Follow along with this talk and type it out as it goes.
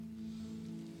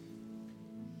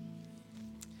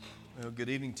Well, good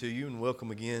evening to you and welcome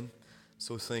again.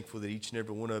 So thankful that each and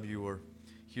every one of you are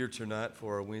here tonight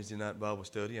for our Wednesday night Bible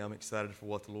study. I'm excited for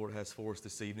what the Lord has for us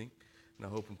this evening, and I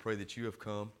hope and pray that you have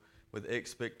come with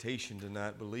expectation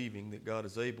tonight, believing that God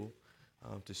is able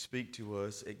to speak to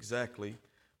us exactly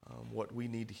what we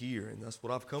need to hear, and that's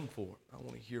what I've come for. I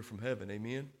want to hear from heaven,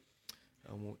 amen?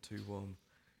 I want to,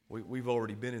 we've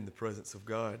already been in the presence of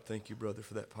God. Thank you, brother,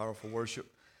 for that powerful worship.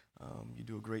 You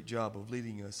do a great job of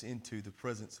leading us into the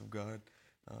presence of God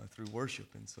through worship,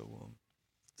 and so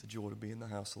it's a joy to be in the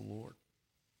house of the Lord.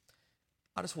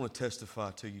 I just want to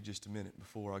testify to you just a minute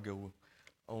before I go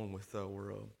on with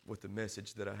the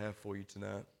message that I have for you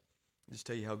tonight. Just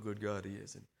tell you how good God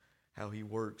is and how He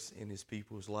works in His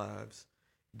people's lives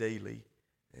daily,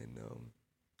 and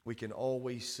we can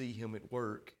always see Him at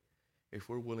work if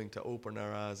we're willing to open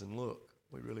our eyes and look.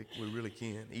 We really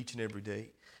can, each and every day.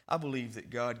 I believe that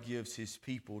God gives His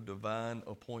people divine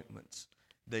appointments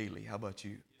daily. How about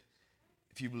you?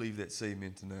 If you believe that, say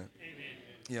amen tonight. Amen.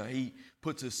 Yeah, He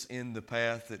puts us in the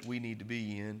path that we need to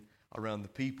be in, around the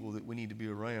people that we need to be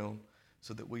around,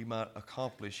 so that we might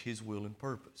accomplish His will and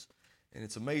purpose. And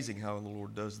it's amazing how the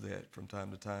Lord does that from time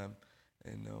to time,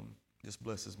 and just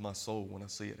blesses my soul when I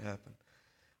see it happen.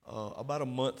 About a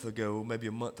month ago, maybe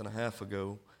a month and a half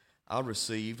ago, I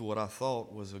received what I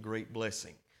thought was a great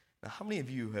blessing. Now, how many of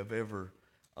you have ever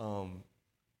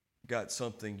got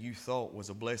something you thought was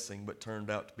a blessing but turned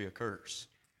out to be a curse?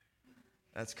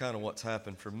 That's kind of what's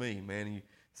happened for me, man. You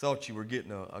thought you were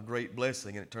getting a great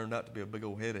blessing and it turned out to be a big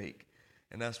old headache.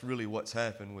 And that's really what's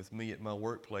happened with me at my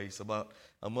workplace. About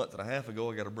a month and a half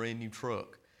ago, I got a brand new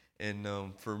truck. And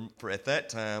for at that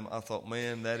time, I thought,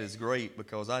 man, that is great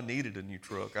because I needed a new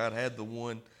truck. I'd had the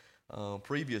one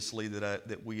previously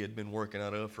that we had been working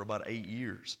out of for about 8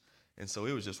 years. And so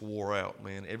it was just wore out,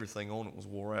 man. Everything on it was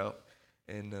wore out.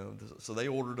 And so they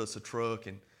ordered us a truck,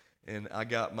 and I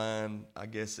got mine, I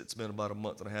guess it's been about a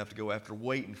month and a half ago, after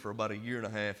waiting for about a year and a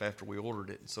half after we ordered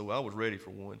it. So I was ready for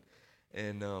one.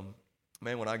 And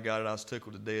man, when I got it, I was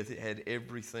tickled to death. It had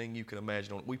everything you can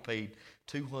imagine on it. We paid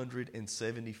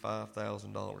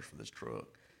 $275,000 for this truck.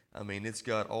 I mean, it's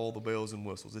got all the bells and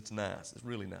whistles. It's nice. It's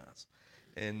really nice.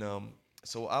 And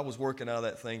so I was working out of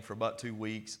that thing for about 2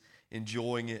 weeks,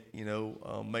 enjoying it. You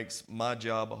know, makes my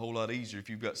job a whole lot easier if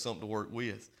you've got something to work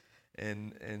with.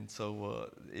 And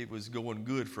so it was going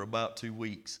good for about 2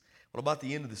 weeks. Well, about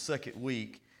the end of the second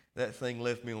week, that thing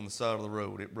left me on the side of the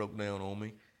road. It broke down on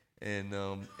me. And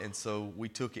so we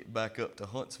took it back up to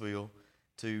Huntsville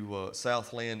to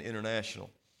Southland International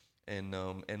and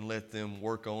let them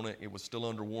work on it. It was still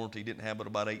under warranty. Didn't have but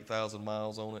about 8,000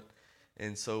 miles on it.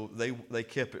 And so they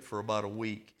kept it for about a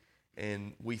week,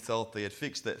 and we thought they had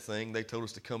fixed that thing. They told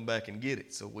us to come back and get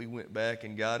it. So we went back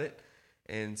and got it.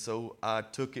 And so I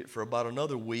took it for about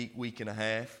another week and a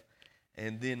half.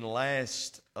 And then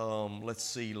last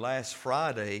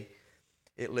Friday,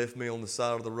 it left me on the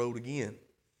side of the road again.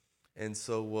 And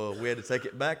so we had to take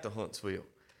it back to Huntsville.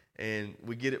 And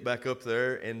we get it back up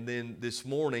there, and then this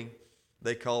morning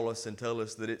they call us and tell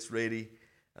us that it's ready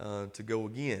to go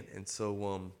again. And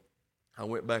so I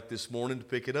went back this morning to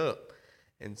pick it up.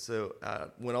 And so I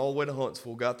went all the way to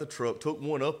Huntsville, got the truck, took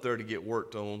one up there to get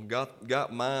worked on,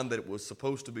 got mine that it was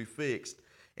supposed to be fixed,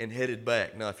 and headed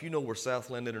back. Now, if you know where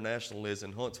Southland International is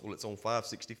in Huntsville, it's on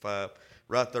 565,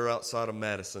 right there outside of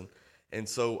Madison. And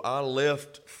so I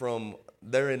left from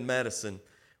there in Madison,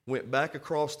 went back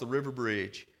across the river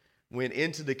bridge, went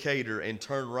into Decatur, and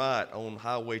turned right on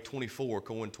Highway 24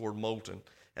 going toward Moulton.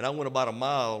 And I went about a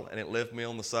mile, and it left me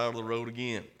on the side of the road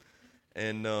again.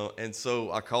 And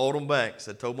so I called them back,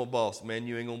 told my boss, man,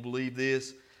 you ain't going to believe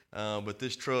this, but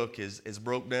this truck is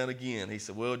broke down again. He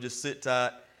said, well, just sit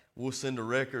tight. We'll send a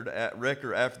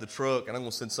wrecker after the truck, and I'm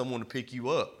going to send someone to pick you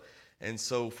up. And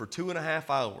so for 2.5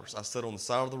 hours, I sat on the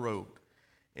side of the road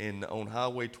on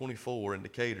Highway 24 in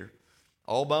Decatur,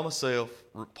 all by myself,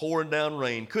 pouring down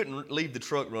rain. Couldn't leave the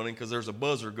truck running because there's a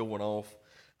buzzer going off,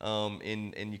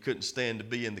 and you couldn't stand to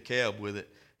be in the cab with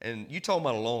it. And you talking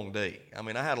about a long day. I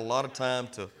mean, I had a lot of time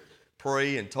to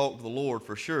pray and talk to the Lord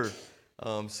for sure,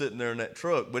 sitting there in that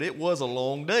truck. But it was a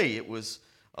long day. It was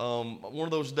one of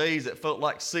those days that felt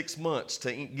like 6 months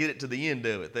to get it to the end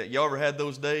of it. Y'all ever had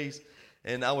those days?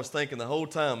 And I was thinking the whole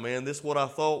time, man, this what I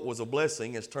thought was a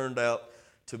blessing has turned out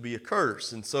to be a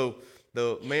curse. And so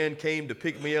the man came to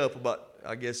pick me up about,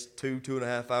 I guess,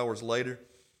 2.5 hours later.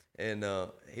 And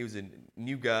he was a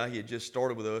new guy. He had just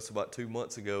started with us about 2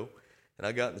 months ago. And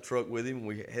I got in the truck with him, and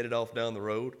we headed off down the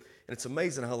road. And it's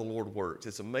amazing how the Lord works.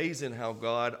 It's amazing how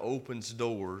God opens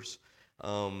doors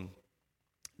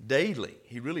daily.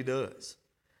 He really does.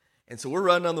 And so we're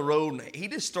riding down the road, and he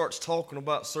just starts talking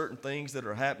about certain things that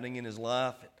are happening in his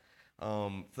life,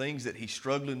 things that he's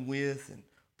struggling with, and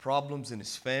problems in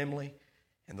his family.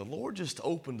 And the Lord just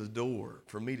opened the door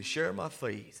for me to share my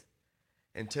faith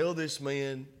and tell this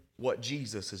man what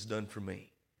Jesus has done for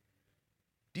me.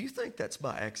 Do you think that's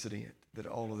by accident that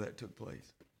all of that took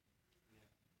place?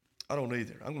 I don't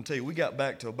either. I'm going to tell you, we got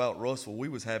back to about Russell. We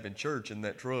was having church in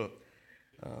that truck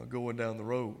going down the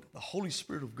road. The Holy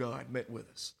Spirit of God met with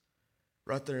us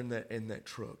right there in that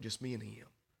truck, just me and him.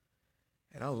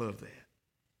 And I love that.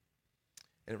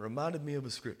 And it reminded me of a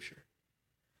scripture.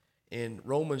 In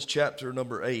Romans chapter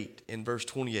number 8, in verse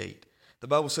 28, the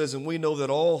Bible says, "And we know that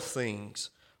all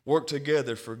things work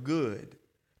together for good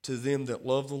to them that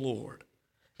love the Lord,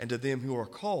 and to them who are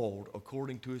called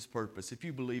according to his purpose." If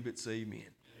you believe it, say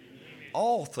amen.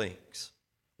 All things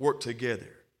work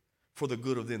together for the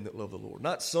good of them that love the Lord.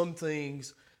 Not some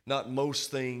things, not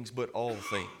most things, but all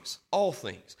things. All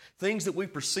things. Things that we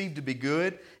perceive to be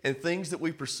good and things that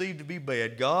we perceive to be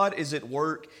bad. God is at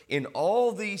work in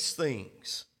all these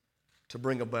things to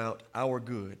bring about our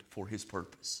good for his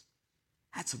purpose.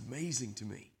 That's amazing to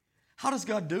me. How does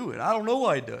God do it? I don't know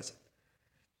why he does it.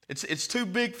 It's too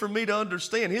big for me to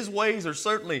understand. His ways are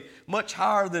certainly much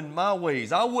higher than my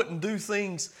ways. I wouldn't do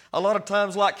things a lot of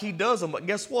times like he does them, but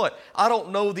guess what? I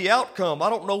don't know the outcome. I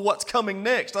don't know what's coming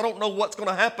next. I don't know what's going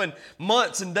to happen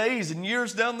months and days and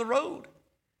years down the road.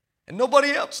 And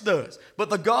nobody else does. But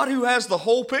the God who has the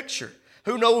whole picture,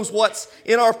 who knows what's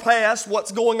in our past,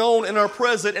 what's going on in our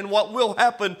present, and what will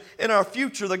happen in our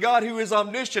future. The God who is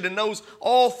omniscient and knows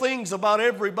all things about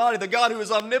everybody. The God who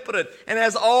is omnipotent and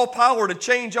has all power to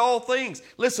change all things.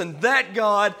 Listen, that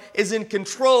God is in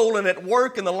control and at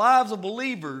work in the lives of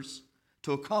believers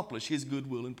to accomplish his good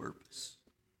will and purpose.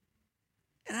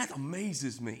 And that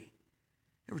amazes me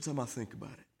every time I think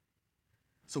about it.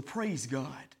 So praise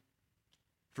God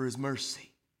for his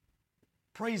mercy.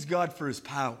 Praise God for his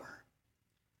power.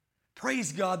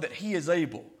 Praise God that he is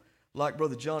able, like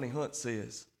Brother Johnny Hunt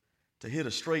says, to hit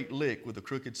a straight lick with a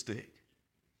crooked stick.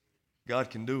 God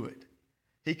can do it.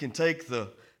 He can take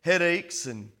the headaches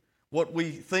and what we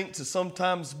think to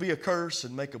sometimes be a curse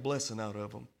and make a blessing out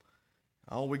of them.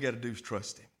 All we got to do is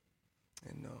trust him.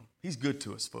 And he's good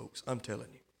to us, folks, I'm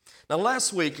telling you. Now,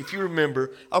 last week, if you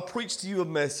remember, I preached to you a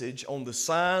message on the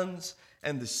signs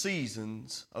and the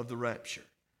seasons of the rapture.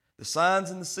 The signs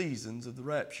and the seasons of the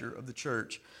rapture of the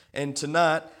church. And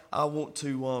tonight, I want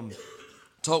to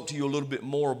talk to you a little bit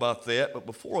more about that. But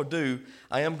before I do,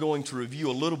 I am going to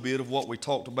review a little bit of what we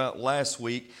talked about last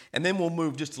week, and then we'll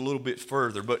move just a little bit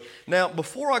further. But now,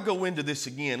 before I go into this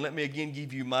again, let me again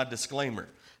give you my disclaimer.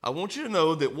 I want you to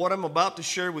know that what I'm about to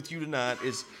share with you tonight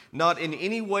is not in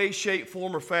any way, shape,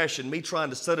 form, or fashion me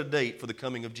trying to set a date for the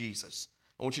coming of Jesus.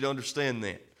 I want you to understand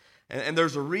that. And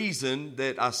there's a reason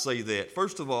that I say that.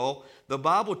 First of all, the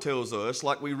Bible tells us,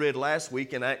 like we read last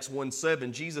week in Acts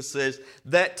 1:7, Jesus says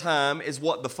that time is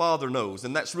what the Father knows.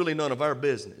 And that's really none of our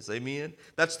business. Amen?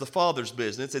 That's the Father's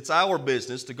business. It's our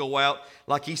business to go out,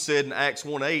 like he said in Acts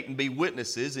 1:8, and be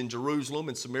witnesses in Jerusalem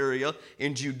and Samaria,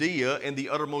 in Judea, and the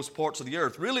uttermost parts of the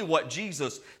earth. Really what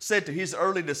Jesus said to his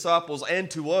early disciples and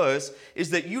to us is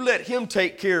that you let him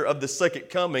take care of the second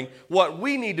coming. What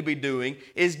we need to be doing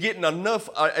is getting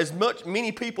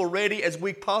many people ready as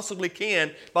we possibly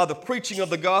can by the preaching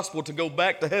of the gospel to go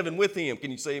back to heaven with him.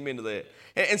 Can you say amen to that?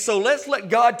 And so let's let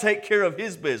God take care of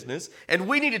his business, and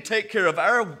we need to take care of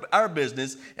our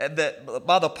business, that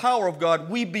by the power of God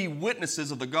we be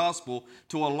witnesses of the gospel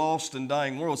to a lost and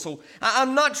dying world. So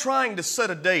I'm not trying to set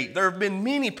a date. There have been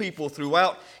many people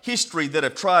throughout history that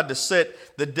have tried to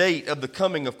set the date of the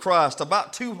coming of Christ.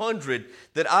 About 200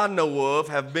 that I know of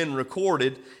have been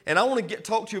recorded, and I want to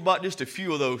talk to you about just a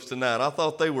few of those tonight. I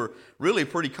thought they were really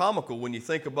pretty comical when you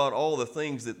think about all the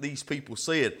things that these people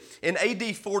said. In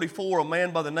AD 44, a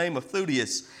man by the name of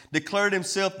Theudius declared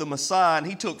himself the Messiah, and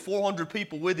he took 400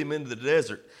 people with him into the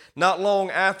desert. Not long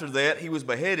after that, he was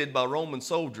beheaded by Roman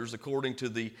soldiers, according to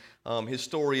the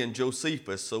historian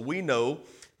Josephus. So we know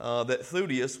that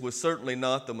Theudius was certainly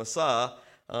not the Messiah,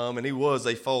 and he was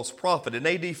a false prophet. In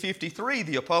AD 53,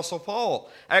 the Apostle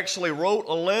Paul actually wrote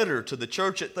a letter to the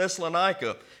church at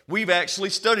Thessalonica. We've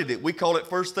actually studied it. We call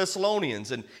it 1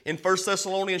 Thessalonians. And in 1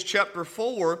 Thessalonians chapter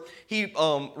 4, he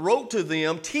wrote to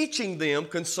them, teaching them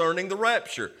concerning the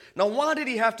rapture. Now, why did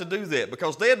he have to do that?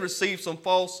 Because they had received some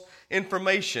false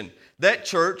information. That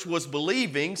church was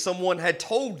believing, someone had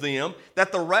told them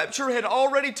that the rapture had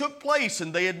already took place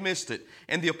and they had missed it.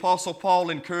 And the Apostle Paul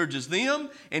encourages them,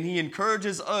 and he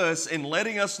encourages us in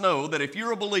letting us know that if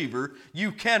you're a believer,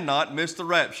 you cannot miss the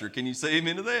rapture. Can you say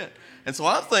amen to that? And so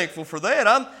I'm thankful for that.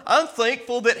 I'm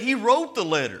thankful that he wrote the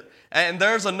letter. And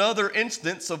there's another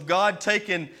instance of God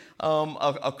taking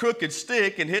a crooked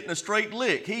stick and hitting a straight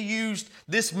lick. He used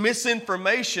this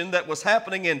misinformation that was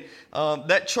happening in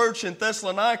that church in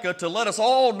Thessalonica to let us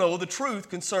all know the truth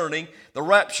concerning the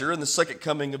rapture and the second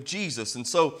coming of Jesus. And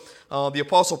so the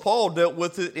Apostle Paul dealt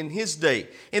with it in his day.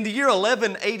 In the year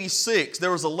 1186,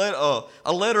 there was a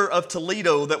letter of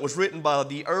Toledo that was written by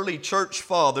the early church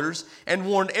fathers and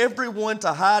warned everyone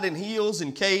to hide in hills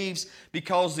and caves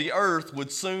because the earth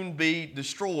would soon be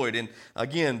destroyed. And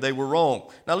again, they were wrong.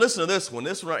 Now listen to this one.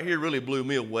 This one right here really blew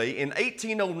me away. In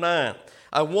 1809,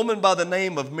 a woman by the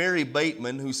name of Mary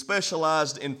Bateman, who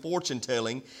specialized in fortune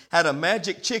telling, had a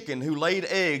magic chicken who laid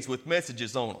eggs with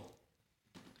messages on them.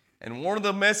 And one of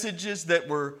the messages that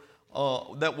was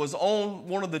on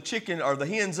one of the chicken or the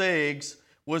hen's eggs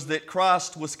was that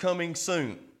Christ was coming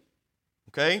soon.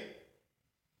 Okay?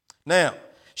 Now,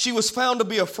 she was found to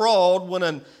be a fraud when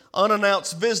an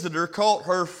unannounced visitor caught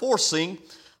her forcing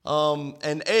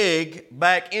an egg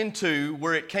back into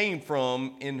where it came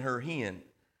from in her hen.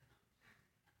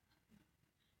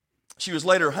 She was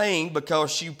later hanged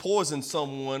because she poisoned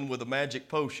someone with a magic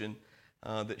potion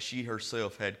that she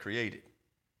herself had created.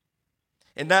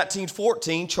 In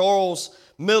 1914, Charles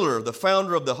Miller, the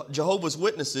founder of the Jehovah's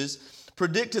Witnesses,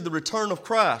 predicted the return of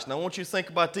Christ. Now I want you to think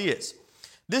about this.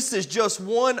 This is just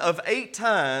one of 8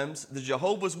 times the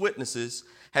Jehovah's Witnesses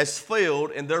has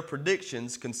failed in their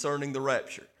predictions concerning the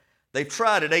rapture. They've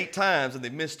tried it 8 times and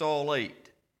they've missed all 8.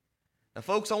 Now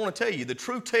folks, I want to tell you, the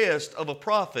true test of a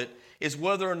prophet is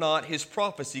whether or not his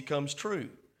prophecy comes true.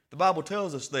 The Bible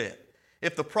tells us that.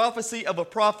 If the prophecy of a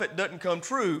prophet doesn't come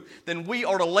true, then we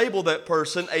are to label that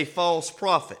person a false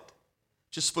prophet.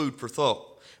 Just food for thought.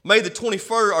 In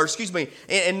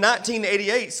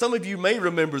 1988, some of you may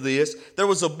remember this, there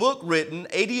was a book written,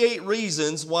 88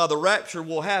 Reasons Why the Rapture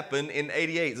Will Happen in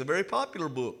 88. It's a very popular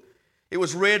book. It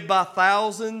was read by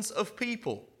thousands of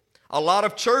people. A lot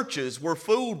of churches were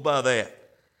fooled by that.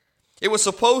 It was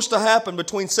supposed to happen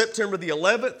between September the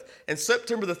 11th and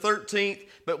September the 13th,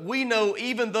 but we know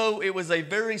even though it was a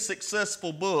very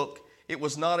successful book, it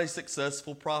was not a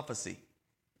successful prophecy.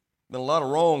 There are a lot of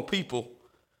wrong people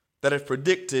that have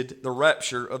predicted the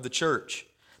rapture of the church.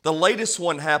 The latest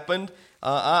one happened,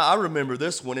 I remember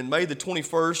this one, in May the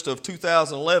 21st of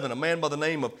 2011, a man by the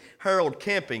name of Harold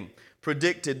Camping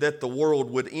predicted that the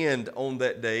world would end on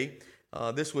that day.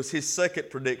 This was his second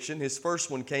prediction. His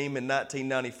first one came in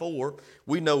 1994.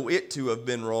 We know it to have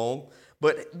been wrong.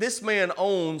 But this man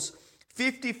owns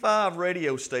 55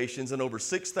 radio stations and over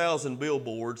 6,000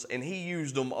 billboards, and he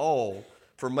used them all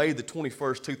for May the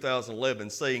 21st, 2011,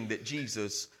 saying that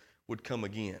Jesus would come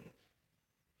again.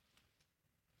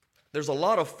 There's a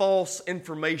lot of false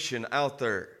information out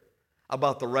there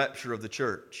about the rapture of the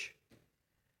church.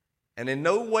 And in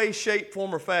no way, shape,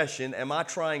 form, or fashion am I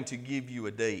trying to give you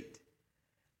a date.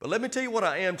 But let me tell you what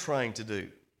I am trying to do.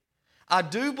 I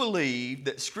do believe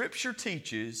that Scripture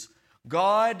teaches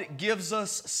God gives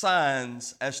us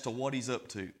signs as to what He's up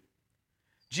to.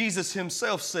 Jesus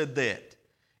Himself said that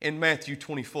in Matthew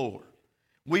 24.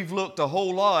 We've looked a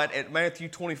whole lot at Matthew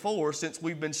 24 since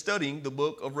we've been studying the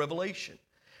book of Revelation.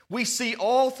 We see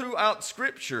all throughout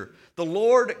Scripture the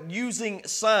Lord using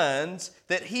signs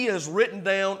that He has written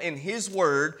down in His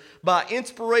Word by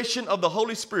inspiration of the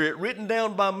Holy Spirit, written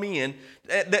down by men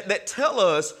that tell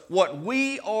us what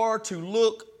we are to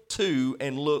look to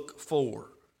and look for.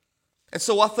 And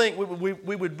so I think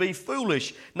we would be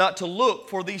foolish not to look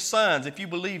for these signs. If you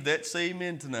believe that, say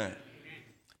amen tonight.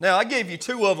 Now, I gave you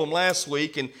 2 of them last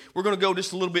week, and we're going to go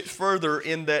just a little bit further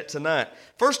in that tonight.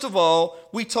 First of all,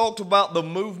 we talked about the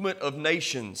movement of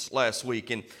nations last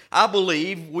week, and I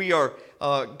believe we are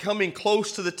coming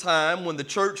close to the time when the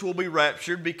church will be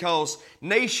raptured because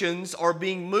nations are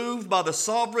being moved by the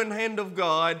sovereign hand of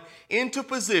God into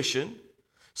position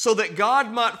so that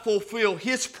God might fulfill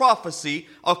His prophecy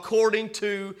according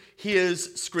to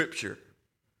His Scripture.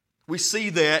 We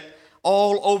see that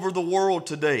all over the world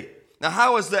today. Now,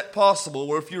 how is that possible?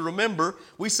 Well, if you remember,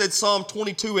 we said Psalm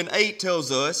 22:8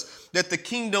 tells us that the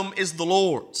kingdom is the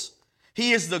Lord's.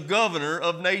 He is the governor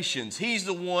of nations. He's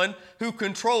the one who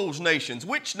controls nations.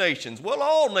 Which nations? Well,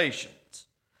 all nations.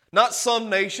 Not some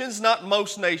nations, not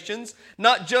most nations,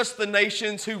 not just the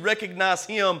nations who recognize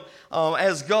Him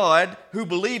as God, who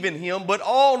believe in Him, but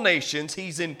all nations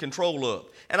He's in control of.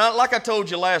 And like I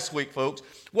told you last week, folks,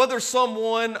 whether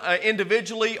someone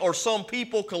individually or some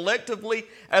people collectively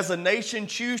as a nation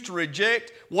choose to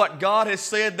reject what God has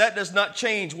said, that does not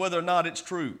change whether or not it's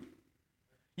true.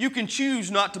 You can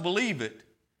choose not to believe it,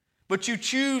 but you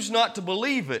choose not to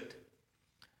believe it.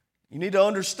 You need to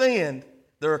understand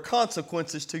there are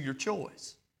consequences to your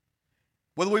choice.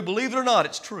 Whether we believe it or not,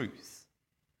 it's truth.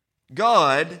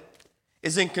 God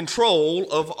is in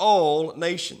control of all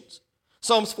nations.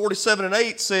 Psalms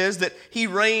 47:8 says that he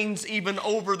reigns even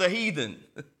over the heathen,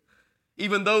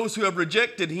 even those who have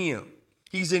rejected him.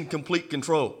 He's in complete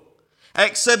control.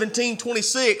 Acts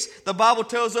 17:26, the Bible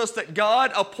tells us that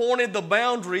God appointed the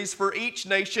boundaries for each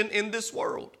nation in this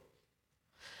world.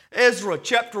 Ezra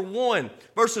chapter 1,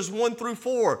 verses 1 through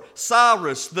 4,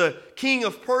 Cyrus, the king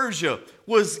of Persia,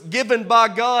 was given by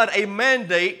God a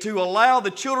mandate to allow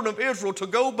the children of Israel to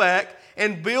go back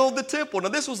and build the temple. Now,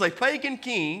 this was a pagan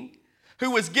king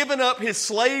who was giving up his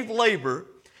slave labor.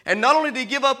 And not only did he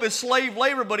give up his slave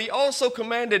labor, but he also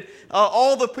commanded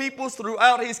all the peoples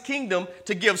throughout his kingdom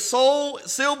to give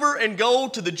silver and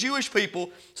gold to the Jewish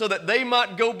people so that they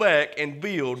might go back and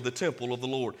build the temple of the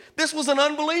Lord. This was an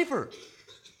unbeliever.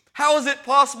 How is it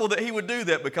possible that he would do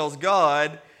that? Because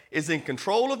God is in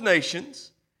control of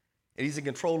nations and he's in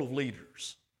control of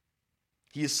leaders.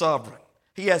 He is sovereign.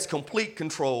 He has complete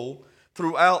control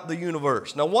throughout the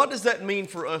universe. Now, what does that mean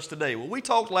for us today? Well, we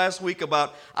talked last week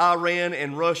about Iran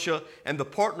and Russia and the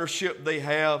partnership they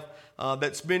have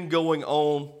that's been going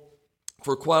on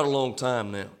for quite a long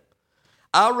time now.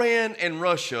 Iran and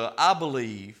Russia, I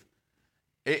believe,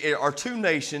 are two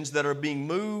nations that are being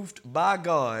moved by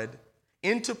God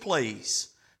into place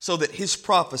so that his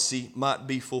prophecy might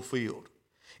be fulfilled.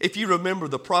 If you remember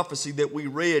the prophecy that we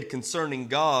read concerning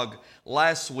Gog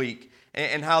last week,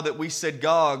 and how that we said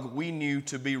Gog we knew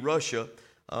to be Russia,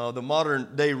 the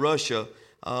modern day Russia,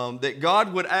 that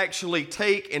God would actually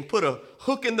take and put a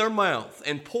hook in their mouth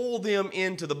and pull them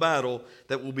into the battle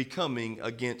that will be coming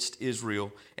against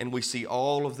Israel. And we see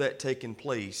all of that taking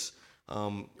place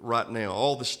right now.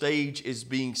 All the stage is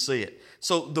being set.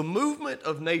 So the movement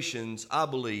of nations, I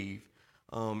believe,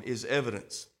 is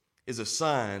evidence, is a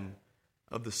sign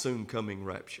of the soon coming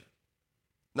rapture.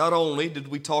 Not only did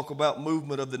we talk about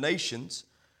movement of the nations,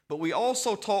 but we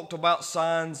also talked about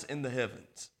signs in the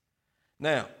heavens.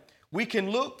 Now, we can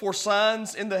look for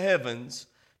signs in the heavens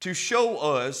to show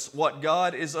us what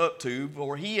God is up to,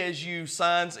 for he has used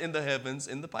signs in the heavens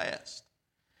in the past.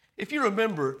 If you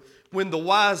remember, when the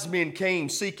wise men came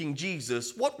seeking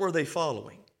Jesus, what were they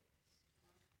following?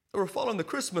 They were following the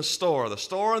Christmas star, the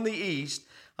star in the east,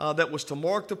 that was to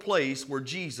mark the place where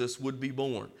Jesus would be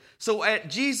born. So at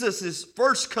Jesus'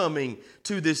 first coming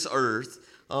to this earth,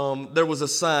 there was a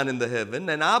sign in the heaven.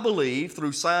 And I believe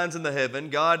through signs in the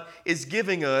heaven, God is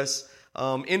giving us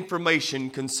information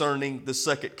concerning the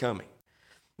second coming.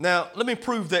 Now, let me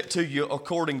prove that to you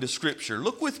according to Scripture.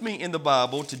 Look with me in the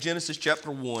Bible to Genesis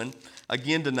chapter 1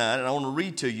 again tonight, and I want to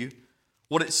read to you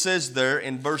what it says there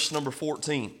in verse number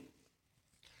 14.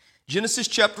 Genesis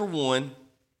chapter 1,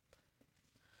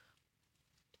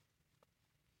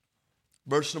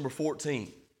 verse number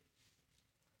 14.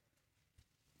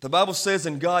 The Bible says,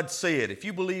 and God said, if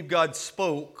you believe God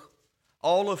spoke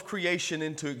all of creation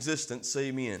into existence, say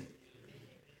amen.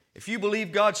 If you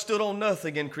believe God stood on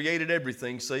nothing and created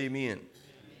everything, say amen.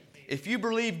 If you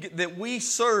believe that we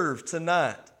serve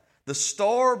tonight the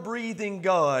star-breathing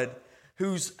God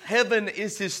whose heaven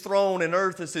is his throne and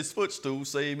earth is his footstool,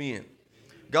 say amen.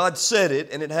 God said it,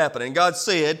 and it happened. And God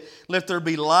said, let there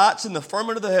be lights in the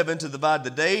firmament of the heaven to divide the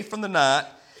day from the night,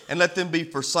 and let them be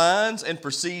for signs and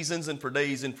for seasons and for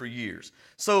days and for years.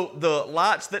 So the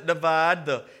lights that divide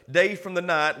the day from the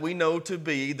night we know to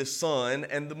be the sun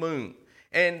and the moon.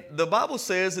 And the Bible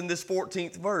says in this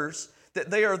 14th verse that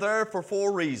they are there for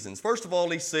 4 reasons. First of all,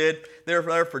 he said they're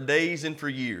there for days and for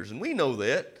years. And we know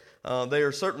that. They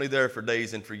are certainly there for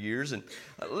days and for years. And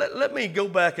let me go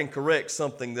back and correct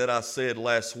something that I said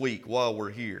last week while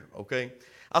we're here, okay?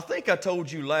 I think I told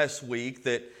you last week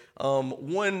that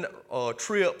one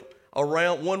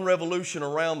revolution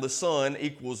around the sun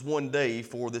equals 1 day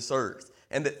for this earth,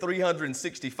 and that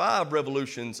 365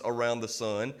 revolutions around the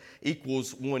sun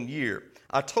equals 1 year.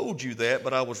 I told you that,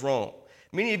 but I was wrong.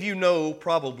 Many of you know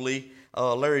probably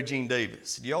Larry Gene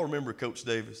Davis. Do y'all remember Coach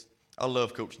Davis? I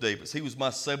love Coach Davis. He was my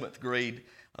 7th grade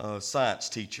science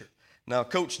teacher. Now,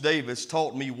 Coach Davis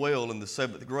taught me well in the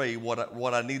 7th grade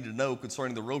what I needed to know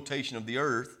concerning the rotation of the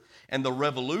earth and the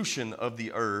revolution of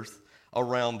the earth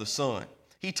around the sun.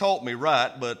 He taught me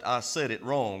right, but I said it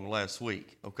wrong last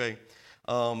week, okay?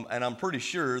 And I'm pretty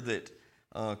sure that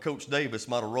Coach Davis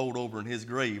might have rolled over in his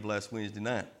grave last Wednesday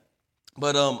night.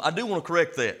 But I do want to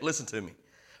correct that. Listen to me.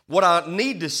 What I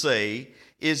need to say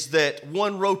is that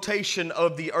one rotation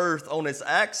of the earth on its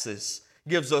axis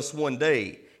gives us 1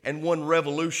 day, and one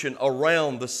revolution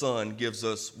around the sun gives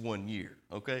us 1 year,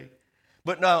 okay?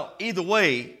 But now, either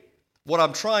way,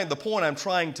 the point I'm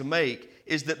trying to make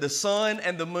is that the sun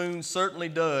and the moon certainly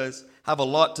does have a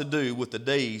lot to do with the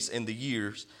days and the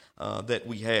years that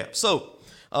we have. So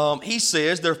he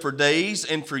says they're for days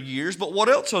and for years, but what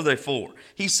else are they for?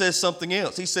 He says something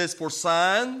else. He says for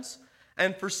signs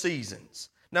and for seasons.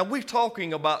 Now we're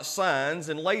talking about signs,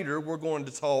 and later we're going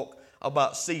to talk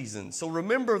about seasons. So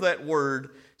remember that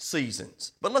word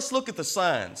seasons. But let's look at the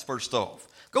signs first off.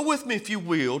 Go with me, if you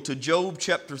will, to Joel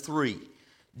chapter 3.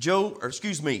 Joel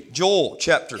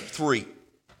chapter 3.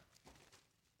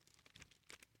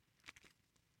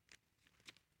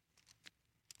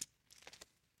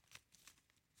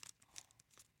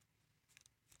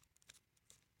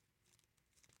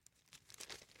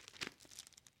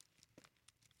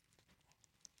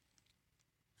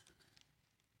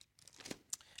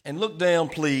 And look down,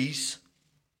 please.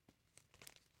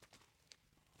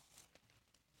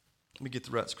 Let me get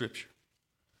the right scripture.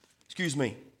 Excuse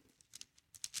me.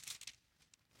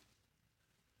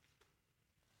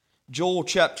 Joel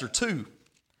chapter 2.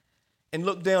 And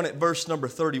look down at verse number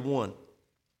 31.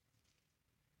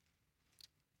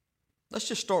 Let's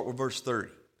just start with verse 30.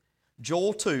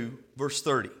 Joel 2, verse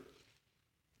 30.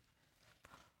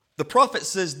 The prophet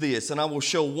says this, and I will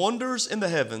show wonders in the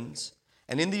heavens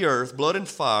and in the earth, blood and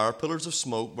fire, pillars of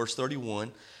smoke, verse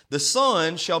 31. The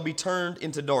sun shall be turned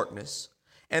into darkness,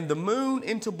 and the moon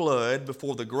into blood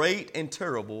before the great and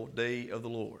terrible day of the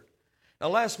Lord. Now,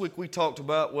 last week we talked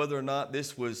about whether or not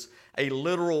this was a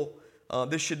literal,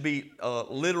 this should be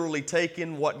literally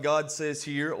taken, what God says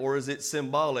here, or is it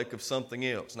symbolic of something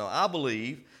else? Now, I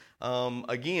believe,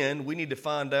 again, we need to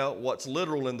find out what's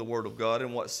literal in the Word of God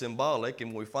and what's symbolic, and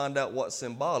when we find out what's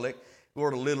symbolic,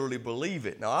 we're to literally believe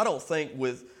it. Now, I don't think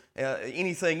with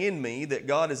anything in me that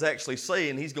God is actually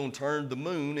saying He's going to turn the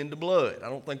moon into blood. I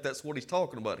don't think that's what He's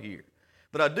talking about here.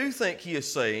 But I do think He is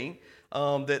saying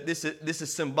that this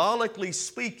is symbolically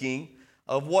speaking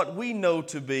of what we know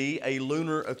to be a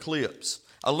lunar eclipse.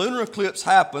 A lunar eclipse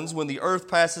happens when the earth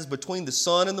passes between the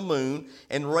sun and the moon,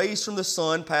 and rays from the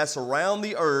sun pass around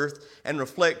the earth and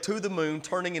reflect to the moon,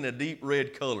 turning in a deep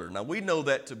red color. Now, we know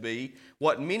that to be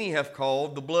what many have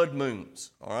called the blood moons,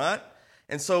 all right?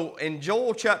 And so in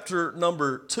Joel chapter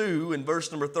number 2 and verse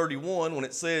number 31, when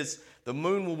it says the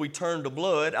moon will be turned to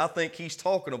blood, I think he's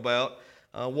talking about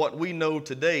what we know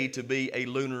today to be a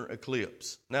lunar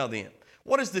eclipse. Now then,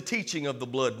 what is the teaching of the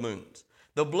blood moons?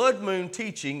 The blood moon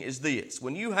teaching is this.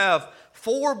 When you have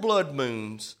 4 blood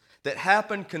moons that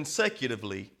happen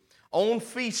consecutively on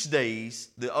feast days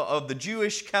of the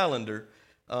Jewish calendar,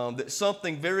 that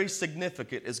something very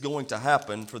significant is going to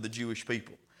happen for the Jewish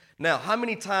people. Now, how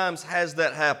many times has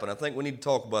that happened? I think we need to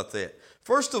talk about that.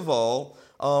 First of all,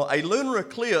 a lunar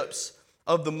eclipse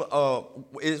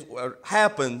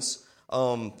happens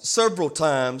several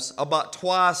times, about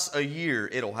twice a year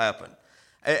it'll happen.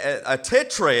 A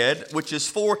tetrad, which is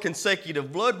 4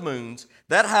 consecutive blood moons,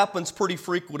 that happens pretty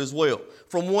frequent as well.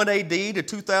 From 1 AD to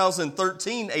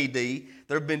 2013 AD,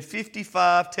 there have been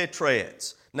 55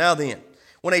 tetrads. Now then,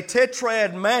 when a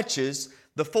tetrad matches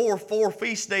the four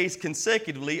feast days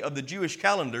consecutively of the Jewish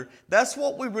calendar, that's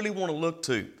what we really want to look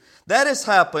to. That has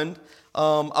happened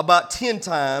about 10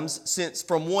 times since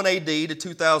from 1 AD to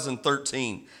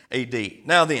 2013 AD.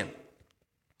 Now then,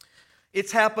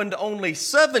 it's happened only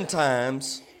 7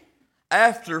 times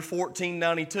after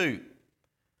 1492.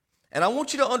 And I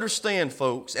want you to understand,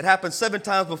 folks, it happened 7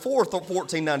 times before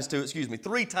 1492,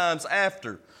 3 times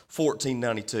after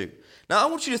 1492. Now, I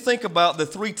want you to think about the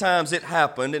 3 times it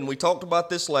happened, and we talked about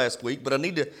this last week, but I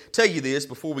need to tell you this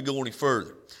before we go any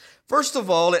further. First of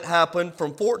all, it happened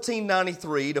from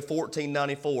 1493 to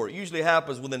 1494. It usually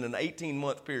happens within an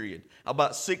 18-month period.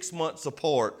 About 6 months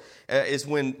apart is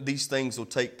when these things will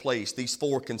take place, these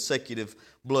 4 consecutive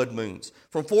blood moons.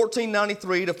 From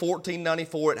 1493 to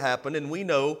 1494 it happened, and we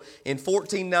know in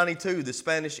 1492 the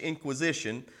Spanish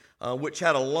Inquisition, which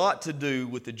had a lot to do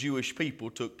with the Jewish people,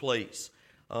 took place.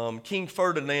 King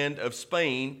Ferdinand of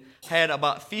Spain had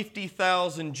about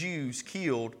 50,000 Jews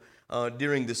killed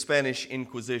during the Spanish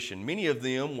Inquisition. Many of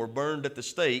them were burned at the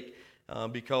stake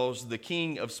because the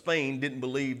King of Spain didn't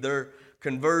believe their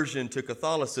conversion to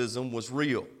Catholicism was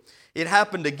real. It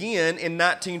happened again in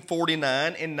 1949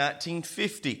 and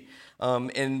 1950.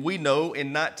 And we know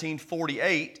in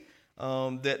 1948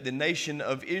 that the nation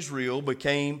of Israel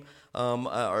became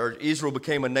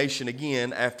a nation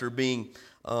again after being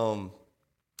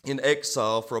in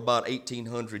exile for about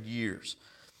 1,800 years.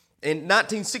 In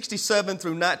 1967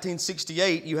 through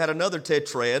 1968, you had another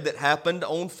tetrad that happened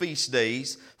on feast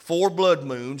days, 4 blood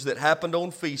moons that happened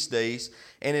on feast days.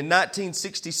 And in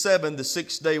 1967, the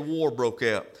 6-day war broke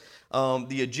out.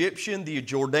 The Egyptian, the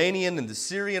Jordanian, and the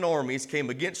Syrian armies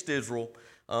came against Israel.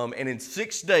 And in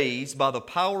 6 days, by the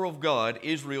power of God,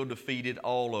 Israel defeated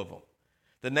all of them.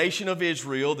 The nation of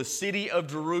Israel, the city of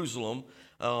Jerusalem,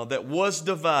 that was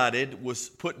divided, was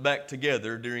put back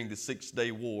together during the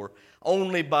 6-day war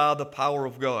only by the power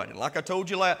of God. And like I told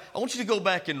you last, I want you to go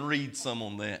back and read some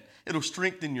on that. It'll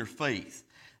strengthen your faith.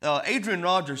 Adrian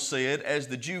Rogers said, as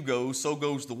the Jew goes, so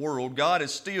goes the world. God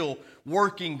is still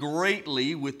working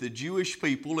greatly with the Jewish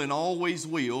people and always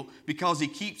will because He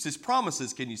keeps His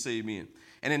promises. Can you say amen?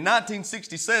 And in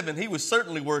 1967, He was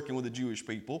certainly working with the Jewish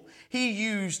people. He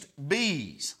used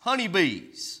bees,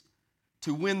 honeybees,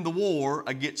 to win the war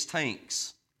against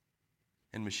tanks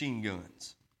and machine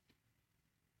guns.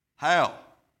 How?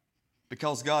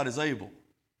 Because God is able.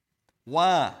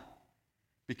 Why?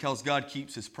 Because God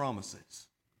keeps His promises.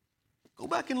 Go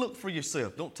back and look for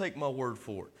yourself. Don't take my word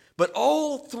for it. But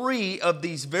all three of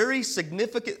these very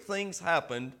significant things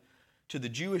happened to the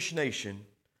Jewish nation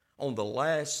on the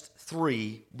last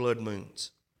 3 blood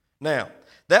moons. Now,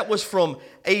 that was from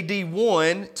AD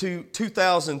 1 to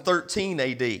 2013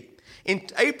 AD. In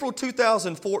April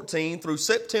 2014 through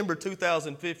September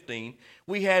 2015,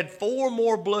 we had 4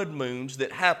 more blood moons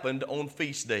that happened on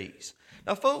feast days.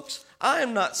 Now, folks, I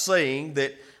am not saying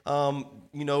that,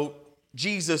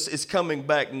 Jesus is coming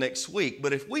back next week.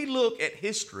 But if we look at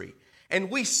history and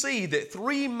we see that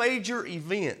 3 major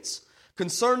events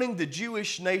concerning the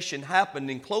Jewish nation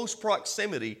happened in close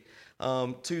proximity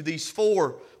to these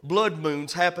 4 blood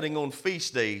moons happening on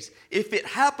feast days. If it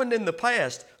happened in the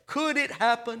past, could it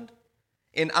happen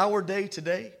in our day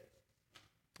today?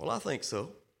 Well, I think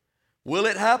so. Will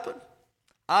it happen?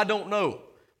 I don't know.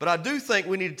 But I do think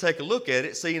we need to take a look at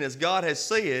it, seeing as God has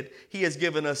said He has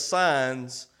given us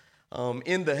signs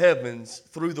in the heavens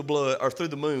through the blood, or through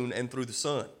the moon and through the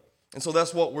sun. And so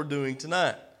that's what we're doing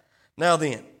tonight. Now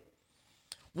then,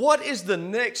 what is the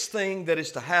next thing that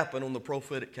is to happen on the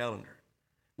prophetic calendar?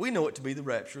 We know it to be the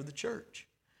rapture of the church.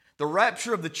 The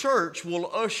rapture of the church will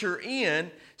usher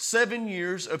in 7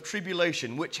 years of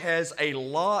tribulation, which has a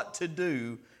lot to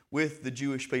do with the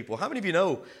Jewish people. How many of you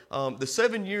know the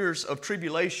 7 years of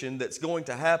tribulation that's going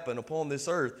to happen upon this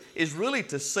earth is really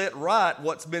to set right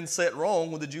what's been set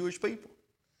wrong with the Jewish people?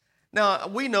 Now,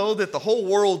 we know that the whole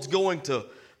world's going to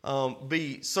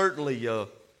be certainly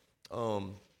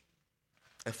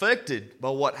affected by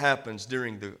what happens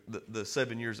during the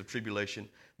 7 years of tribulation,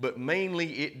 but mainly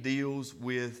it deals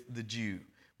with the Jew.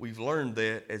 We've learned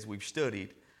that as we've studied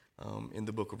in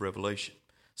the book of Revelation.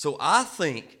 So I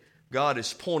think God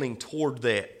is pointing toward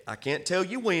that. I can't tell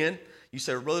you when. You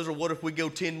say, brother, what if we go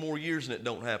 10 more years and it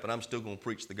don't happen? I'm still going to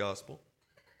preach the gospel.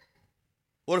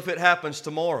 What if it happens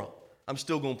tomorrow? I'm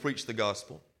still going to preach the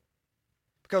gospel.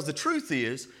 Because the truth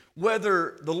is,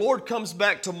 whether the Lord comes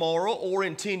back tomorrow or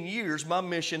in 10 years, my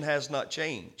mission has not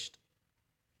changed.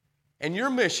 And your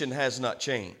mission has not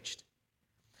changed.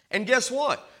 And guess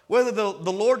what? Whether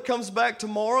the Lord comes back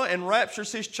tomorrow and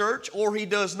raptures His church or He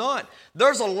does not,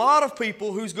 there's a lot of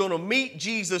people who's going to meet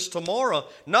Jesus tomorrow,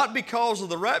 not because of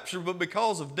the rapture, but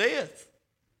because of death.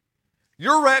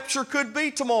 Your rapture could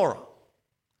be tomorrow.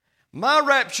 My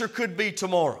rapture could be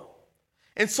tomorrow.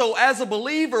 And so as a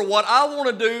believer, what I want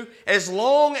to do, as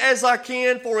long as I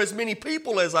can, for as many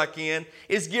people as I can,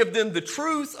 is give them the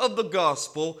truth of the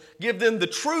gospel, give them the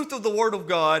truth of the Word of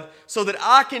God, so that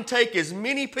I can take as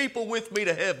many people with me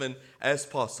to heaven as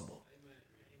possible.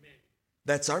 Amen.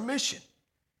 That's our mission.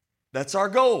 That's our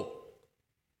goal.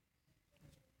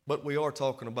 But we are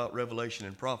talking about revelation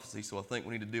and prophecy, so I think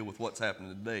we need to deal with what's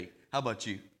happening today. How about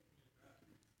you?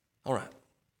 All right.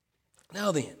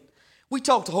 Now then, we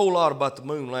talked a whole lot about the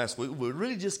moon last week. We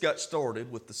really just got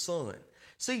started with the sun.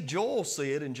 See, Joel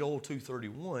said in Joel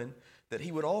 2:31 that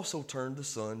He would also turn the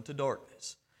sun to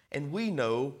darkness. And we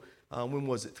know, when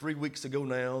was it, 3 weeks ago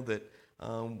now, that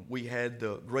we had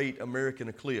the great American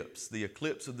eclipse, the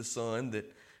eclipse of the sun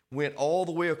that went all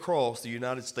the way across the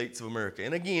United States of America.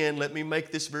 And again, let me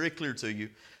make this very clear to you.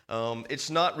 It's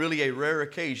not really a rare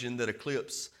occasion that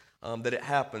that it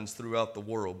happens throughout the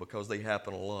world, because they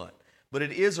happen a lot. But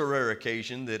it is a rare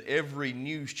occasion that every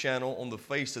news channel on the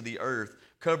face of the earth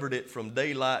covered it from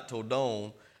daylight till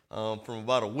dawn, from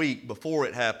about a week before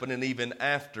it happened and even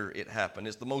after it happened.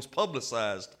 It's the most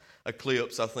publicized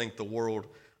eclipse I think the world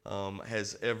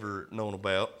has ever known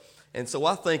about. And so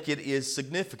I think it is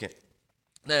significant.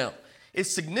 Now,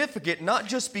 it's significant not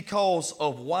just because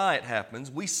of why it happens.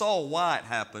 We saw why it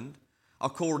happened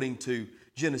according to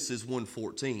Genesis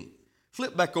 1:14.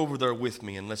 Flip back over there with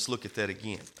me and let's look at that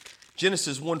again.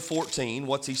 Genesis 1:14,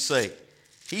 what's He say?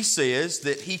 He says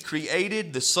that He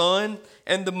created the sun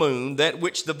and the moon, that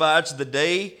which divides the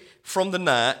day from the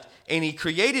night, and He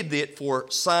created it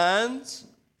for signs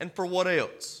and for what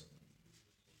else?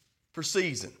 For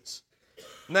seasons.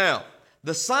 Now,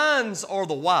 the signs are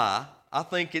the why, I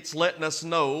think it's letting us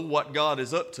know what God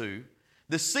is up to.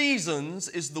 The seasons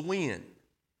is the wind.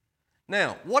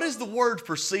 Now, what is the word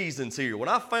for seasons here? When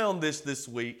I found this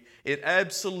week, it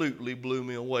absolutely blew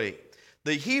me away.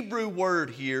 The Hebrew word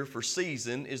here for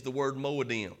season is the word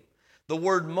moedim. The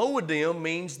word moedim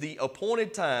means the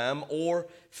appointed time or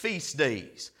feast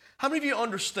days. How many of you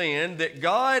understand that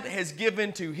God has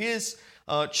given to His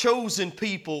chosen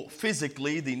people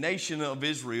physically, the nation of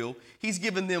Israel, He's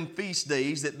given them feast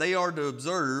days that they are to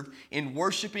observe in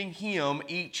worshiping Him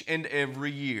each and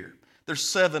every year. There's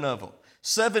 7 of them.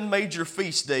 7 major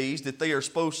feast days that they are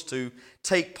supposed to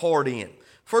take part in.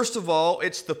 First of all,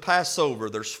 it's the Passover.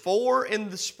 There's 4 in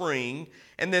the spring,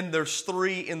 and then there's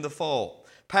 3 in the fall.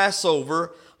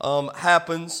 Passover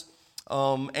happens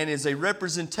and is a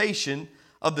representation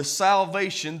of the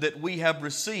salvation that we have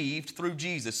received through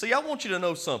Jesus. See, I want you to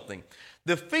know something.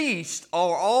 The feasts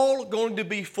are all going to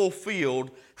be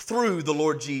fulfilled through the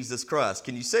Lord Jesus Christ.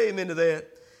 Can you say amen to that?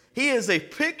 He is a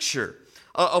picture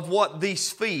of what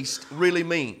these feasts really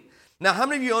mean. Now, how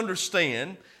many of you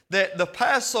understand that the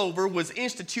Passover was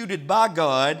instituted by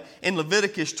God in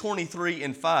Leviticus 23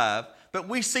 and 5, but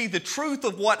we see the truth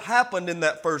of what happened in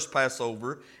that first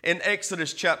Passover in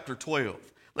Exodus chapter 12.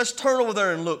 Let's turn over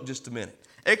there and look just a minute.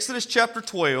 Exodus chapter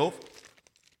 12.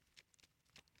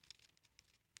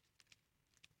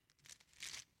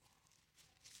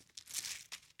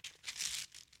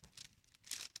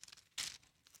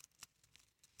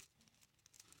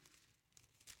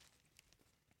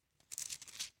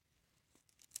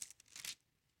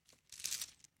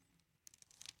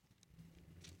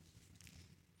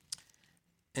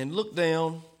 And look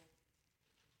down.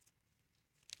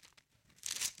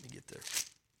 Let me get there.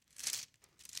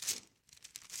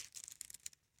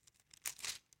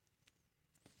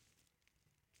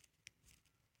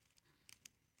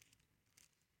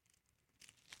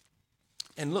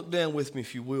 And look down with me,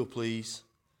 if you will, please,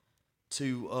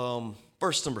 to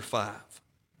verse number 5.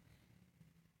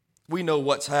 We know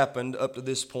what's happened up to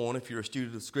this point. If you're a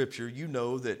student of Scripture, you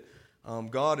know that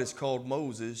God has called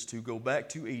Moses to go back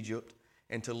to Egypt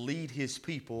and to lead his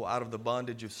people out of the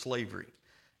bondage of slavery.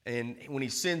 And when he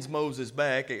sends Moses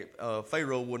back,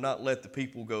 Pharaoh will not let the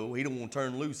people go. He don't want to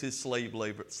turn loose his slave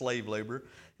labor.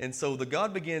 And so the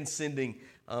God began sending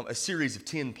a series of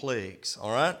 10 plagues,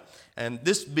 all right? And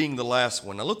this being the last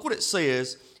one. Now look what it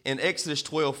says in Exodus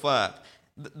 12:5.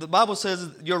 The Bible says,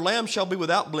 your lamb shall be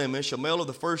without blemish, a male of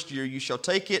the first year. You shall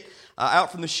take it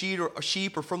out from the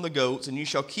sheep or from the goats, and you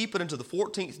shall keep it unto the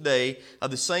 14th day of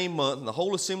the same month. And the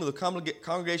whole assembly of the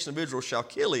congregation of Israel shall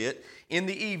kill it in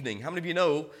the evening. How many of you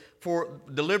know, for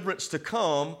deliverance to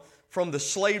come from the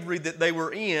slavery that they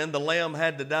were in, the lamb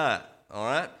had to die, all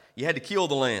right? You had to kill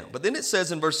the lamb. But then it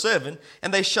says in verse 7,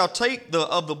 and they shall take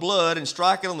of the blood and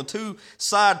strike it on the 2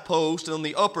 side posts and on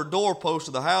the upper doorpost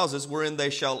of the houses wherein they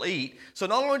shall eat. So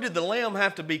not only did the lamb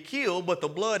have to be killed, but the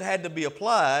blood had to be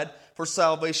applied for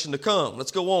salvation to come. Let's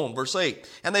go on, verse 8.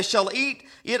 And they shall eat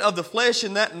it of the flesh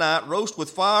in that night, roast with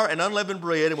fire and unleavened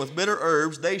bread, and with bitter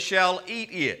herbs they shall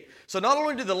eat it. So not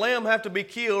only did the lamb have to be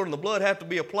killed and the blood have to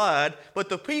be applied, but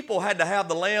the people had to have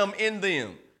the lamb in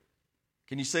them.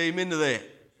 Can you say amen to that?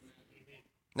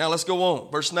 Now let's go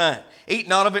on. Verse 9. Eat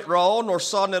not of it raw, nor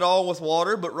sodden it all with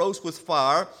water, but roast with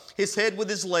fire, his head with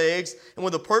his legs, and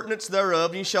with the purtenance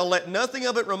thereof. And you shall let nothing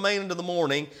of it remain unto the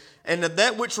morning, and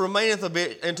that which remaineth of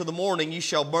it unto the morning you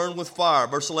shall burn with fire.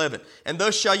 Verse 11. And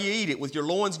thus shall ye eat it, with your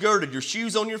loins girded, your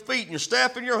shoes on your feet, and your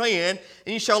staff in your hand,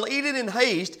 and you shall eat it in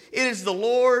haste. It is the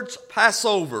Lord's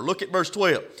Passover. Look at verse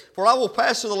 12. For I will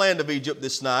pass through the land of Egypt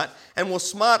this night, and will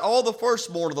smite all the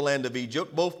firstborn of the land of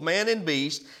Egypt, both man and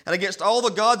beast, and against all the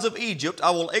gods of Egypt I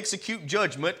will execute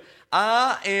judgment.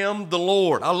 I am the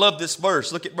Lord. I love this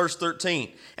verse. Look at verse 13.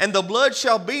 And the blood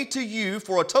shall be to you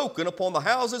for a token upon the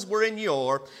houses wherein you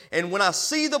are. And when I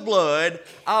see the blood,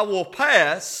 I will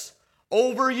pass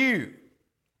over you.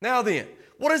 Now then,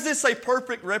 what is this a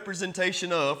perfect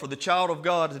representation of for the child of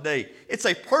God today? It's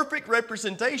a perfect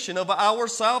representation of our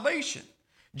salvation.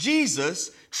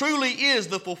 Jesus truly is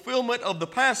the fulfillment of the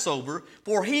Passover,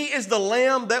 for He is the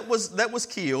lamb that was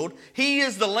killed. He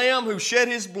is the lamb who shed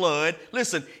His blood.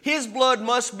 Listen, His blood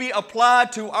must be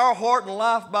applied to our heart and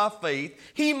life by faith.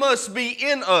 He must be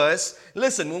in us.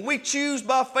 Listen, when we choose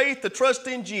by faith to trust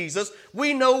in Jesus,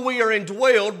 we know we are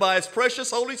indwelled by His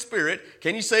precious Holy Spirit.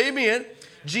 Can you say amen?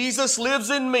 Jesus lives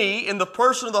in me in the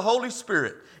person of the Holy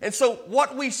Spirit. And so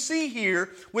what we see here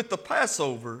with the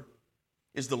Passover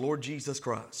is the Lord Jesus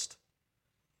Christ.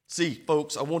 See,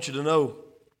 folks, I want you to know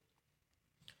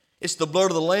it's the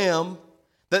blood of the Lamb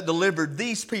that delivered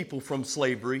these people from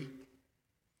slavery,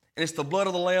 and it's the blood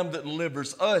of the Lamb that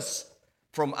delivers us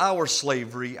from our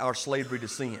slavery to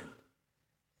sin.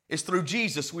 It's through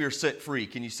Jesus we are set free.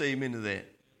 Can you say amen to that?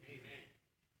 Amen.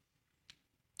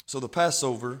 So the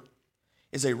Passover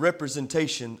is a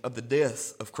representation of the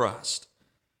death of Christ.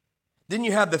 Then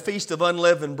you have the Feast of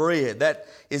Unleavened Bread. That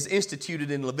is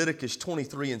instituted in Leviticus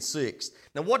 23 and 6.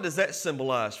 Now what does that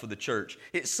symbolize for the church?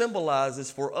 It symbolizes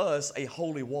for us a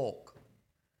holy walk.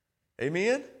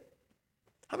 Amen?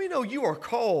 How many know you are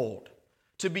called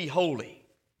to be holy,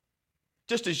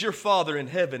 just as your Father in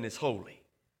heaven is holy,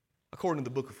 according to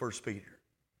the book of 1 Peter?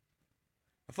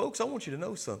 Now, folks, I want you to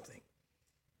know something.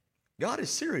 God is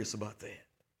serious about that.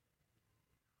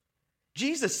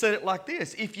 Jesus said it like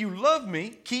this: if you love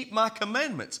me, keep my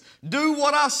commandments. Do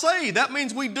what I say. That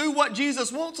means we do what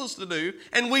Jesus wants us to do,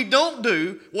 and we don't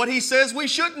do what he says we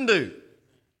shouldn't do.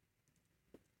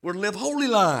 We're to live holy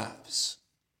lives.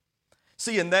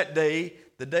 See, in that day,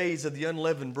 the days of the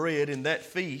unleavened bread, in that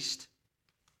feast,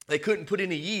 they couldn't put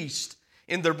any yeast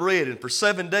in their bread. And for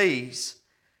 7 days,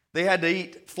 they had to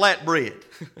eat flat bread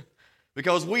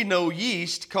because we know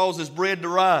yeast causes bread to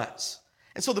rise.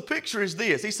 And so the picture is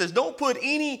this. He says, don't put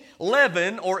any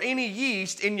leaven or any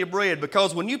yeast in your bread,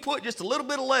 because when you put just a little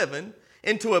bit of leaven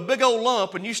into a big old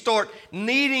lump and you start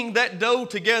kneading that dough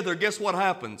together, guess what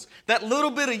happens? That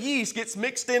little bit of yeast gets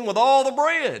mixed in with all the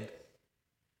bread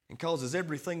and causes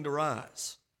everything to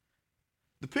rise.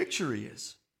 The picture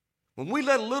is, when we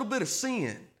let a little bit of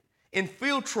sin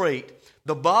infiltrate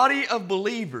the body of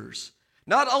believers,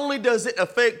 not only does it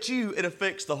affect you, it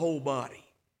affects the whole body.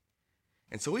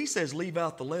 And so he says, leave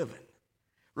out the leaven.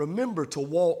 Remember to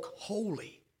walk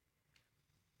holy.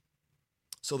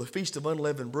 So the Feast of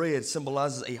Unleavened Bread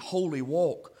symbolizes a holy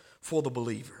walk for the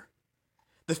believer.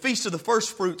 The Feast of the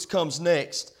First Fruits comes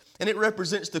next, and it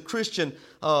represents the Christian,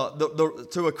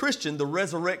 to a Christian, the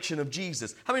resurrection of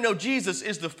Jesus. How many know Jesus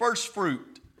is the first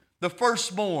fruit, the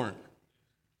firstborn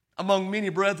among many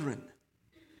brethren?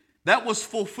 That was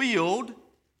fulfilled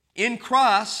in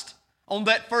Christ on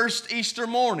that first Easter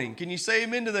morning. Can you say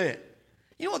amen to that?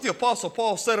 You know what the Apostle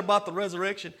Paul said about the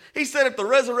resurrection? He said if the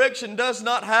resurrection does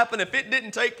not happen, if it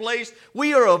didn't take place,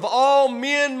 we are of all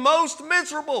men most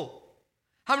miserable.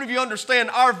 How many of you understand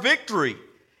our victory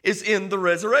is in the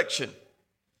resurrection?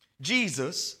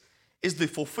 Jesus is the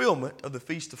fulfillment of the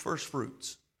Feast of First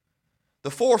Fruits.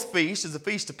 The fourth feast is the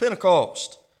Feast of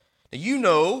Pentecost. Now you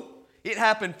know it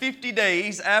happened 50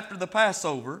 days after the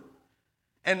Passover.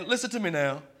 And listen to me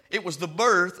now. It was the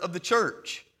birth of the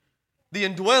church, the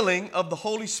indwelling of the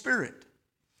Holy Spirit.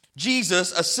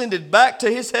 Jesus ascended back to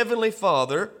his heavenly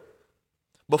Father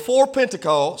before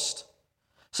Pentecost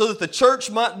so that the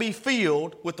church might be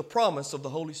filled with the promise of the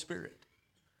Holy Spirit.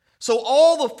 So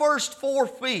all the first four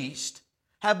feasts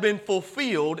have been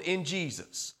fulfilled in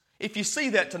Jesus. If you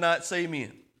see that tonight, say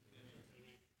amen.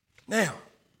 Now,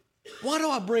 why do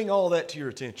I bring all that to your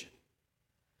attention?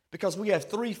 Because we have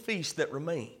 3 feasts that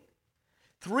remain.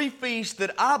 3 feasts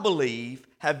that I believe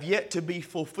have yet to be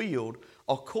fulfilled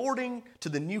according to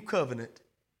the new covenant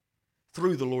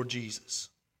through the Lord Jesus.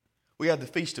 We have the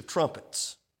Feast of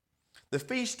Trumpets. The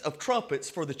Feast of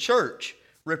Trumpets for the church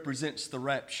represents the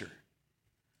rapture.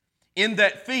 In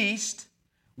that feast,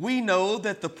 we know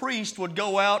that the priest would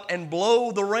go out and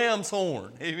blow the ram's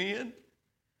horn. Amen?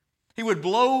 He would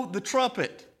blow the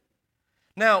trumpet.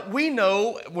 Now, we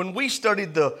know when we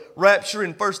studied the rapture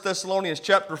in 1 Thessalonians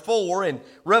chapter 4 and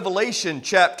Revelation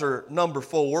chapter number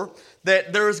 4,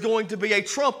 that there is going to be a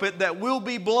trumpet that will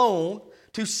be blown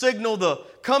to signal the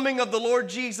coming of the Lord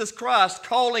Jesus Christ,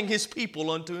 calling his people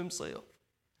unto himself.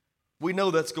 We know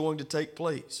that's going to take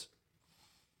place.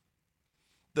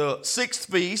 The 6th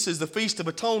feast is the Feast of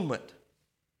Atonement.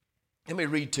 Let me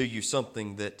read to you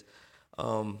something that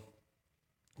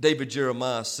David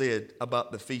Jeremiah said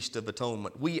about the Feast of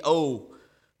Atonement. We owe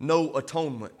no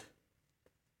atonement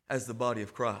as the body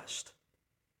of Christ.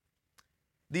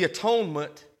 The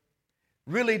atonement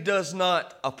really does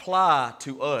not apply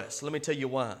to us. Let me tell you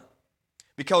why.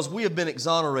 Because we have been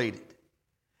exonerated.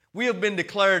 We have been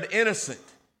declared innocent.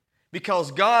 Because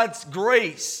God's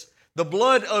grace, the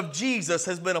blood of Jesus,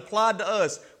 has been applied to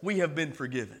us. We have been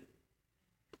forgiven.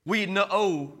 We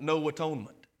owe no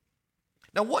atonement.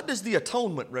 Now, what does the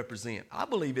atonement represent? I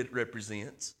believe it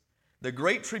represents the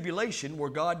great tribulation where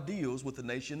God deals with the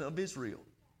nation of Israel.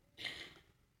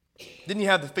 Then you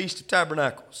have the Feast of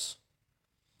Tabernacles.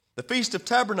 The Feast of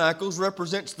Tabernacles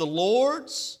represents the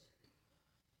Lord's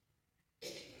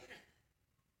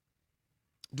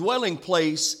dwelling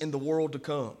place in the world to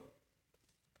come.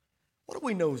 What do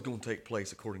we know is going to take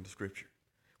place according to Scripture?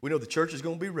 We know the church is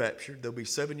going to be raptured. There'll be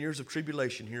 7 years of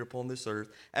tribulation here upon this earth.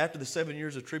 After the 7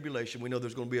 years of tribulation, we know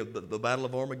there's going to be the battle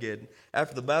of Armageddon.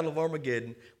 After the battle of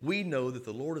Armageddon, we know that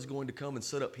the Lord is going to come and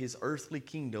set up his earthly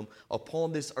kingdom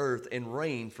upon this earth and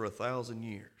reign for 1,000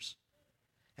 years.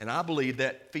 And I believe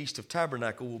that Feast of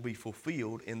Tabernacle will be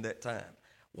fulfilled in that time.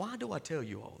 Why do I tell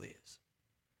you all this?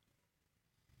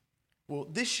 Well,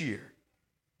 this year,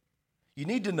 you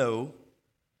need to know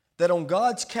that on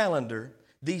God's calendar,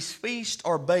 these feasts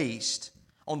are based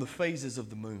on the phases of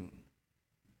the moon.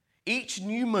 Each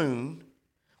new moon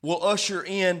will usher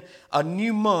in a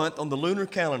new month on the lunar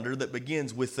calendar that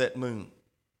begins with that moon.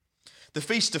 The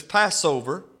Feast of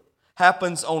Passover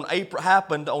happened on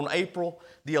April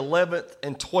the 11th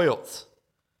and 12th,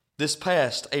 this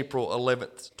past April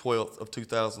 11th, 12th of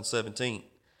 2017.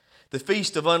 The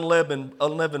Feast of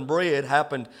Unleavened Bread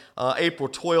happened April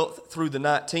 12th through the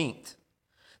 19th.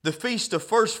 The Feast of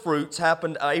First Fruits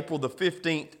happened April the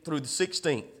 15th through the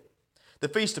 16th. The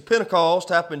Feast of Pentecost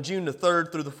happened June the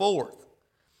 3rd through the 4th.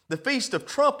 The Feast of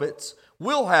Trumpets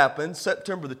will happen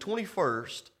September the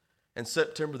 21st and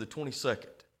September the 22nd.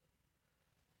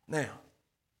 Now,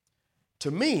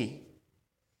 to me,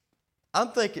 I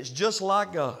think it's just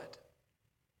like God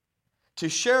to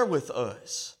share with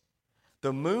us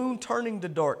the moon turning to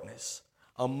darkness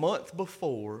a month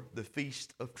before the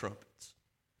Feast of Trumpets.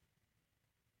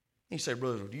 You say,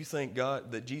 brother, do you think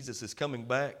God that Jesus is coming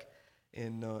back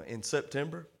in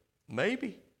September?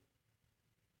 Maybe.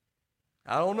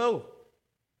 I don't know.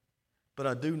 But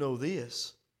I do know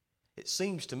this. It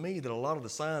seems to me that a lot of the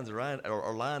signs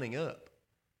are lining up.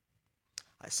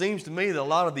 It seems to me that a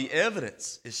lot of the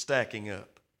evidence is stacking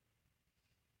up.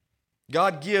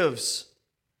 God gives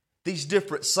these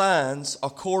different signs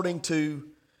according to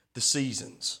the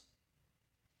seasons.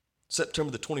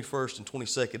 September the 21st and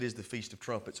 22nd is the Feast of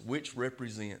Trumpets, which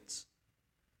represents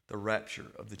the rapture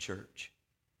of the church.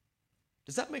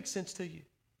 Does that make sense to you?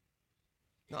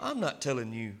 Now, I'm not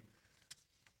telling you,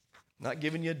 not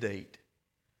giving you a date.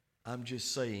 I'm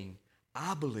just saying,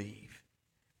 I believe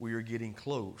we are getting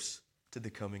close to the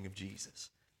coming of Jesus.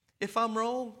 If I'm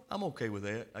wrong, I'm okay with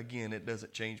that. Again, it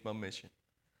doesn't change my mission.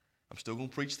 I'm still going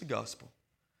to preach the gospel.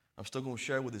 I'm still going to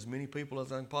share with as many people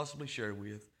as I can possibly share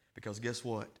with, because guess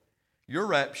what? Your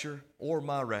rapture or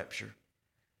my rapture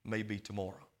may be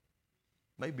tomorrow.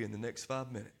 Maybe in the next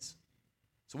 5 minutes.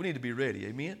 So we need to be ready.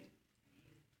 Amen?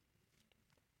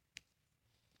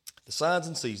 The signs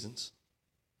and seasons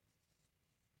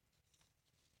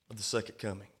of the second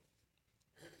coming.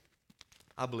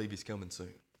 I believe he's coming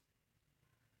soon.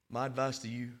 My advice to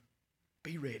you,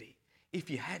 be ready. If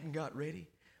you hadn't got ready,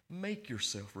 make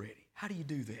yourself ready. How do you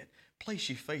do that? Place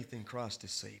your faith in Christ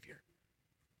as Savior.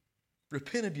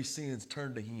 Repent of your sins,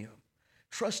 turn to him.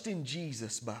 Trust in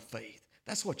Jesus by faith.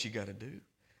 That's what you got to do.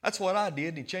 That's what I did,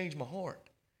 and he changed my heart.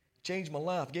 Changed my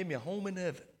life, gave me a home in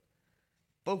heaven.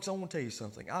 Folks, I want to tell you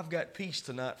something. I've got peace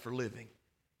tonight for living.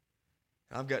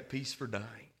 I've got peace for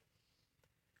dying.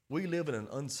 We live in an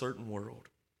uncertain world.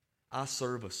 I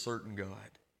serve a certain God,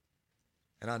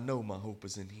 and I know my hope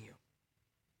is in him.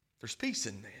 There's peace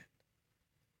in that.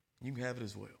 You can have it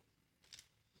as well.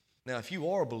 Now, if you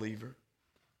are a believer,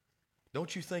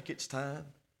 don't you think it's time,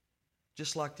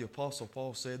 just like the Apostle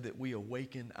Paul said, that we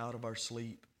awaken out of our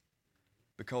sleep?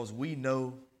 Because we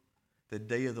know the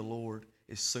day of the Lord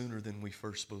is sooner than we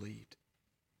first believed.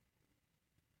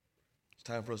 It's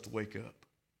time for us to wake up.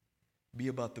 Be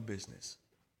about the business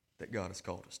that God has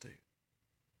called us to.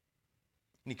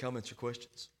 Any comments or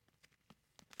questions?